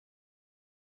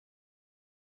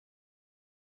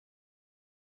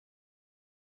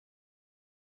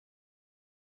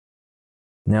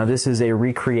Now this is a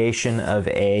recreation of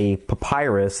a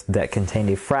papyrus that contained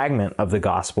a fragment of the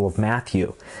Gospel of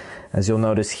Matthew. As you'll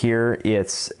notice here,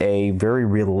 it's a very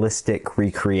realistic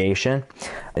recreation.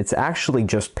 It's actually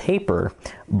just paper,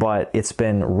 but it's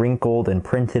been wrinkled and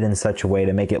printed in such a way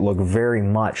to make it look very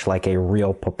much like a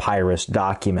real papyrus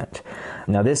document.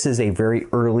 Now this is a very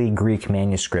early Greek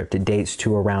manuscript. It dates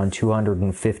to around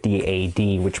 250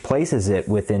 AD, which places it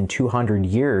within 200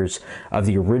 years of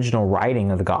the original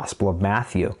writing of the Gospel of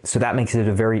Matthew. So that makes it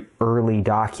a very early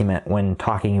document when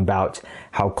talking about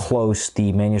how close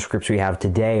the manuscripts we have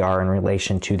today are in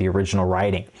relation to the original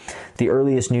writing. The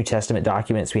earliest New Testament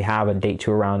documents we have date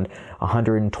to around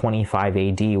 125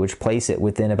 AD, which place it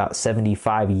within about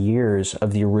 75 years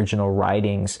of the original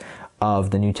writings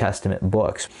of the New Testament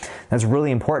books. That's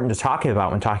really important to talk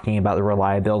about when talking about the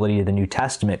reliability of the New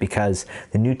Testament, because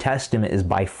the New Testament is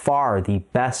by far the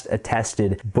best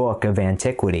attested book of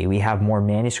antiquity. We have more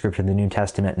manuscripts of the New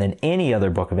Testament than any other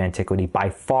book of antiquity by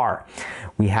far.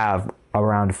 We have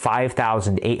around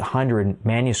 5,800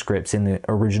 manuscripts in the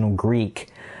original Greek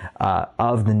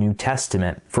of the New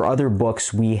Testament. For other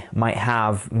books, we might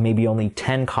have maybe only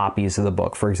 10 copies of the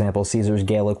book. For example, Caesar's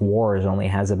Gallic Wars only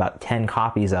has about 10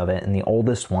 copies of it, and the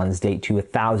oldest ones date to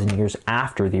 1,000 years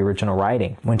after the original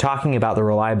writing. When talking about the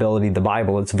reliability of the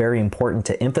Bible, it's very important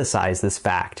to emphasize this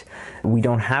fact. We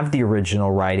don't have the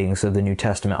original writings of the New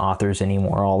Testament authors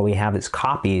anymore. All we have is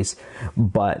copies,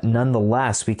 but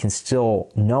nonetheless, we can still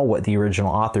know what the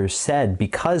original authors said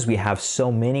because we have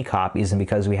so many copies and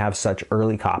because we have such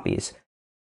early copies.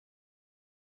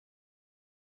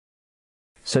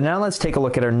 So now let's take a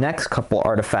look at our next couple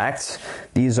artifacts.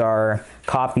 These are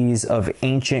copies of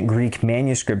ancient Greek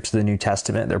manuscripts of the New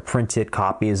Testament. They're printed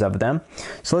copies of them.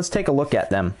 So let's take a look at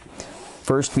them.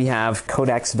 First we have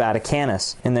Codex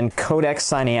Vaticanus and then Codex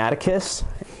Sinaiticus.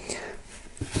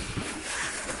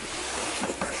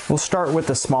 We'll start with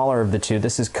the smaller of the two.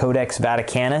 This is Codex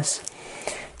Vaticanus,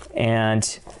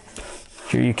 and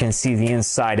here you can see the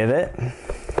inside of it.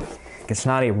 It's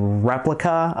not a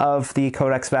replica of the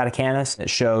Codex Vaticanus. It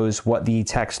shows what the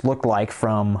text looked like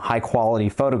from high-quality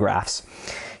photographs.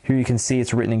 Here you can see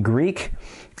it's written in Greek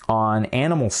on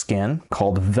animal skin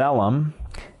called vellum.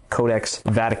 Codex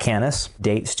Vaticanus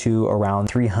dates to around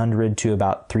 300 to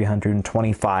about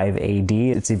 325 AD.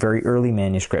 It's a very early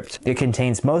manuscript. It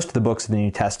contains most of the books of the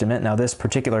New Testament. Now this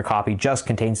particular copy just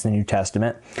contains the New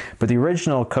Testament, but the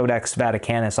original Codex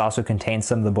Vaticanus also contains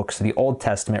some of the books of the Old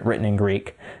Testament written in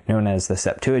Greek, known as the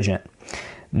Septuagint.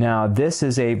 Now this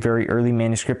is a very early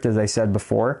manuscript, as I said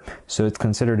before, so it's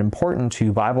considered important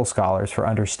to Bible scholars for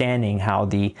understanding how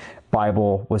the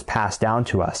Bible was passed down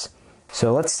to us.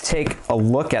 So let's take a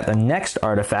look at the next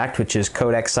artifact, which is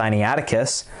Codex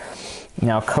Sinaiticus.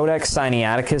 Now, Codex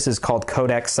Sinaiticus is called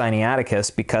Codex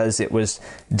Sinaiticus because it was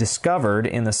discovered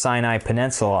in the Sinai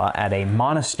Peninsula at a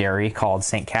monastery called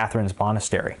St. Catherine's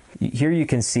Monastery. Here you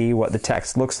can see what the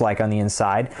text looks like on the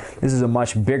inside. This is a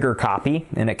much bigger copy,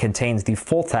 and it contains the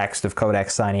full text of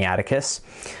Codex Sinaiticus.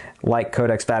 Like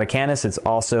Codex Vaticanus, it's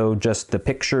also just the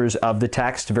pictures of the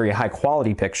text, very high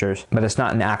quality pictures, but it's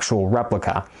not an actual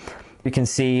replica. You can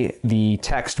see the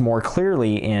text more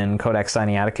clearly in Codex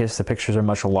Sinaiticus. The pictures are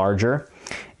much larger.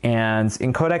 And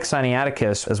in Codex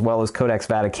Sinaiticus, as well as Codex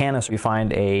Vaticanus, we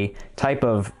find a type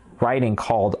of writing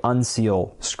called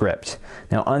uncial script.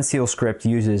 Now, uncial script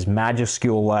uses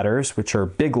majuscule letters, which are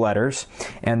big letters,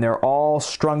 and they're all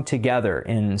strung together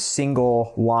in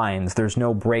single lines. There's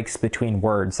no breaks between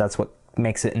words. That's what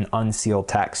makes it an unsealed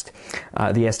text.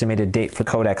 The estimated date for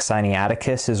Codex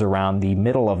Sinaiticus is around the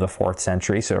middle of the 4th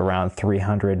century, so around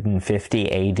 350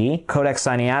 AD. Codex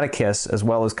Sinaiticus, as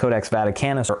well as Codex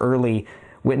Vaticanus, are early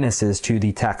witnesses to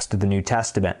the text of the New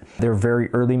Testament. They're very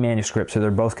early manuscripts, so they're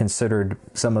both considered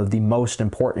some of the most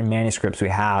important manuscripts we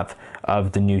have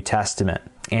of the New Testament.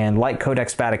 And like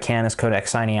Codex Vaticanus,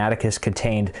 Codex Sinaiticus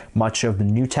contained much of the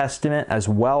New Testament as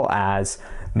well as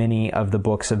many of the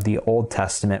books of the Old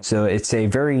Testament. So it's a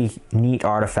very neat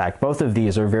artifact. Both of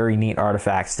these are very neat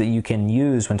artifacts that you can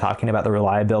use when talking about the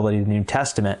reliability of the New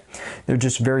Testament. They're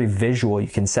just very visual. You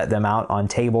can set them out on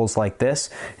tables like this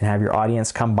and have your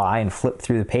audience come by and flip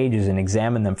through the pages and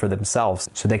examine them for themselves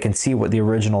so they can see what the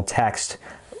original text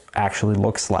actually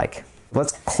looks like.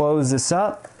 Let's close this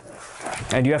up.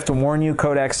 I do have to warn you,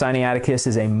 Codex Sinaiticus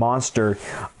is a monster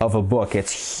of a book.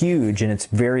 It's huge and it's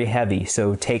very heavy,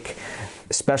 so take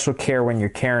special care when you're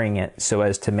carrying it so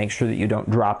as to make sure that you don't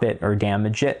drop it or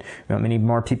damage it. We need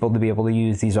more people to be able to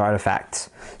use these artifacts.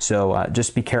 So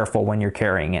just be careful when you're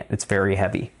carrying it. It's very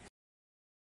heavy.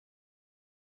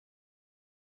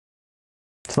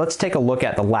 So let's take a look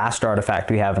at the last artifact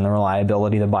we have in the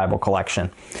Reliability of the Bible collection.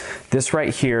 This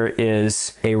right here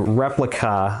is a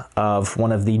replica of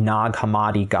one of the Nag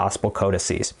Hammadi Gospel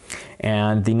codices.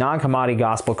 And the Nag Hammadi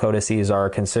Gospel codices are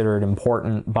considered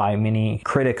important by many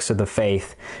critics of the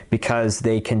faith because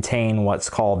they contain what's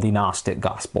called the Gnostic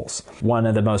Gospels. One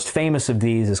of the most famous of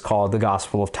these is called the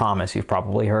Gospel of Thomas. You've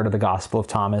probably heard of the Gospel of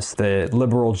Thomas. The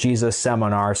liberal Jesus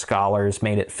seminar scholars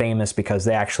made it famous because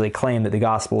they actually claim that the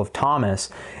Gospel of Thomas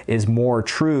is more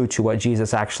true to what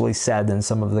Jesus actually said than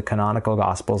some of the canonical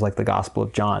Gospels like the Gospel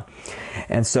of John.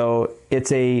 And so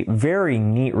it's a very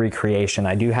neat recreation.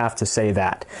 I do have to say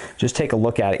that. Just take a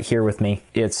look at it here with me.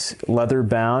 It's leather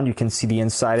bound. You can see the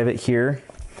inside of it here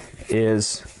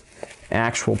is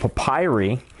actual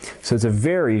papyri. So it's a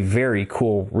very, very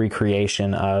cool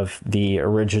recreation of the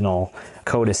original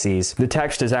codices. The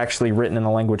text is actually written in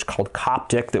a language called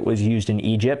Coptic that was used in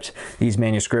Egypt. These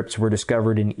manuscripts were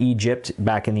discovered in Egypt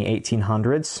back in the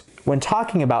 1800s. When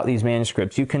talking about these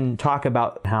manuscripts, you can talk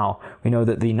about how we know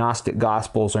that the Gnostic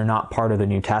Gospels are not part of the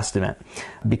New Testament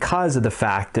because of the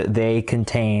fact that they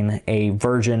contain a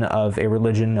version of a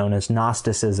religion known as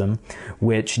Gnosticism,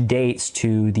 which dates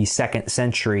to the 2nd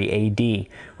century AD,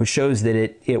 which shows that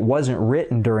it wasn't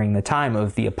written during the time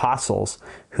of the apostles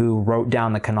who wrote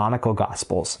down the canonical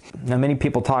Gospels. Now, many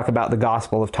people talk about the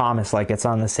Gospel of Thomas like it's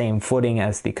on the same footing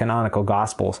as the canonical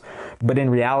Gospels, but in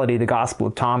reality, the Gospel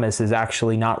of Thomas is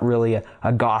actually not really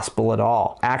a gospel at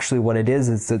all. Actually, what it is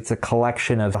it's a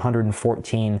collection of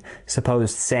 114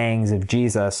 supposed sayings of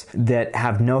Jesus that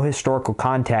have no historical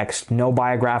context, no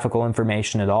biographical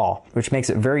information at all, which makes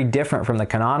it very different from the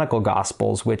canonical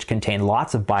Gospels, which contain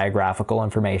lots of biographical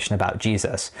information about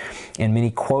Jesus, and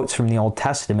many quotes from the Old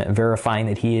Testament verifying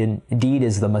that he indeed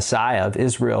is the Messiah of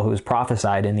Israel who is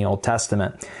prophesied in the Old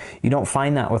Testament. You don't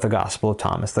find that with the Gospel of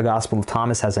Thomas. The Gospel of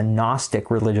Thomas has a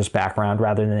Gnostic religious background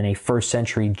rather than a 1st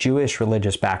century Jewish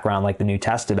religious background like the New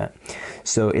Testament.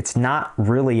 So it's not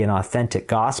really an authentic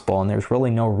gospel, and there's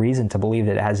really no reason to believe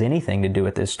that it has anything to do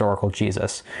with the historical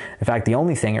Jesus. In fact, the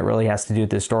only thing it really has to do with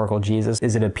the historical Jesus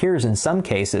is it appears in some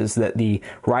cases that the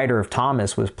writer of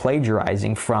Thomas was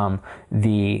plagiarizing from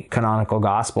the canonical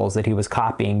Gospels, that he was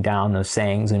copying down those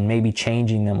sayings and maybe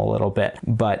changing them a little bit.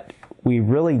 But we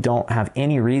really don't have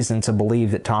any reason to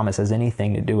believe that Thomas has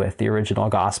anything to do with the original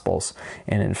Gospels,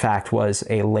 and in fact was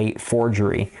a late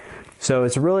forgery. So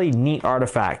it's a really neat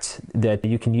artifact that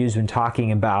you can use when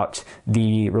talking about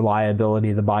the reliability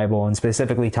of the Bible, and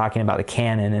specifically talking about the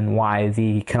canon and why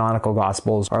the canonical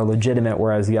Gospels are legitimate,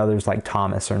 whereas the others like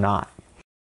Thomas are not.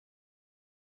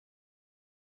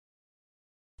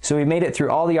 So we made it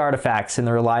through all the artifacts in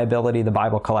the Reliability of the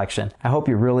Bible collection. I hope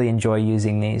you really enjoy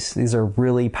using these. These are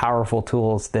really powerful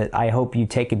tools that I hope you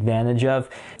take advantage of,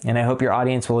 and I hope your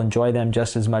audience will enjoy them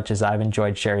just as much as I've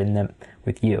enjoyed sharing them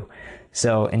with you.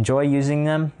 So enjoy using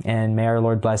them, and may our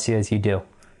Lord bless you as you do.